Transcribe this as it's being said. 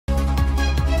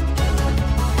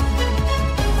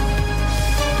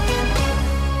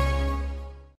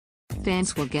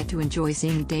Fans will get to enjoy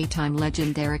seeing daytime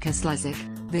legend Erika Slezak,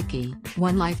 Vicky,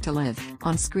 One Life to Live,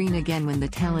 on screen again when the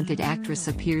talented actress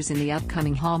appears in the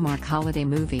upcoming Hallmark holiday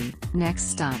movie,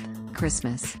 Next Stop,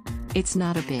 Christmas. It's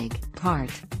not a big part,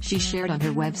 she shared on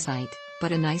her website,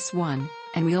 but a nice one,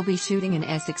 and we'll be shooting in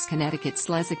Essex, Connecticut.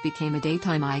 Slezak became a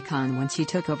daytime icon when she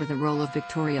took over the role of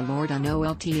Victoria Lord on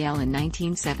OLTL in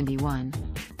 1971.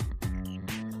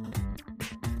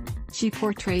 She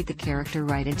portrayed the character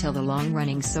right until the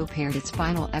long-running soap aired its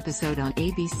final episode on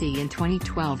ABC in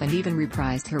 2012 and even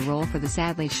reprised her role for the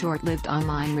sadly short-lived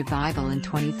online revival in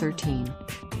 2013.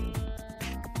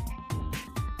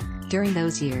 During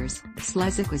those years,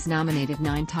 Slezak was nominated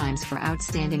 9 times for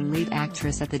Outstanding Lead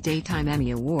Actress at the Daytime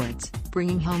Emmy Awards,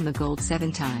 bringing home the gold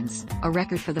 7 times, a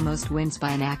record for the most wins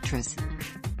by an actress.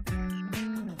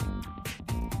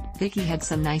 Vicky had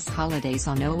some nice holidays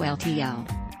on OLTL.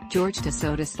 George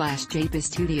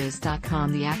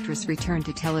DeSoto/JBizStudios.com. The actress returned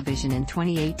to television in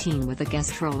 2018 with a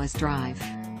guest role as Drive.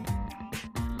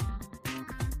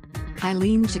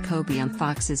 Eileen Jacoby on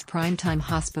Fox's primetime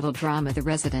hospital drama The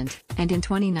Resident, and in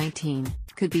 2019,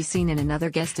 could be seen in another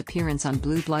guest appearance on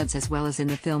Blue Bloods as well as in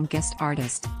the film Guest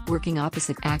Artist, working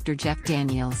opposite actor Jeff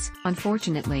Daniels.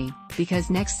 Unfortunately,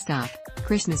 because Next Stop,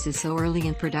 Christmas is so early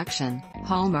in production,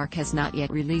 Hallmark has not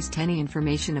yet released any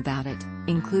information about it,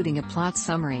 including a plot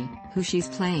summary, who she's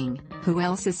playing, who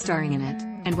else is starring in it,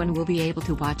 and when we'll be able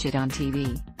to watch it on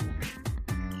TV.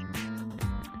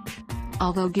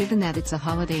 Although given that it's a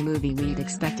holiday movie, we'd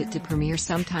expect it to premiere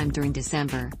sometime during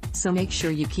December, so make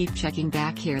sure you keep checking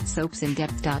back here at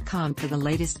soapsindepth.com for the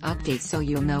latest updates so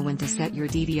you'll know when to set your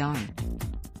DVR.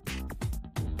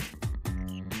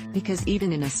 Because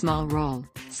even in a small role,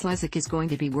 Slezak is going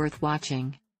to be worth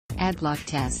watching. Ad block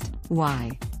test.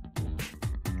 Why?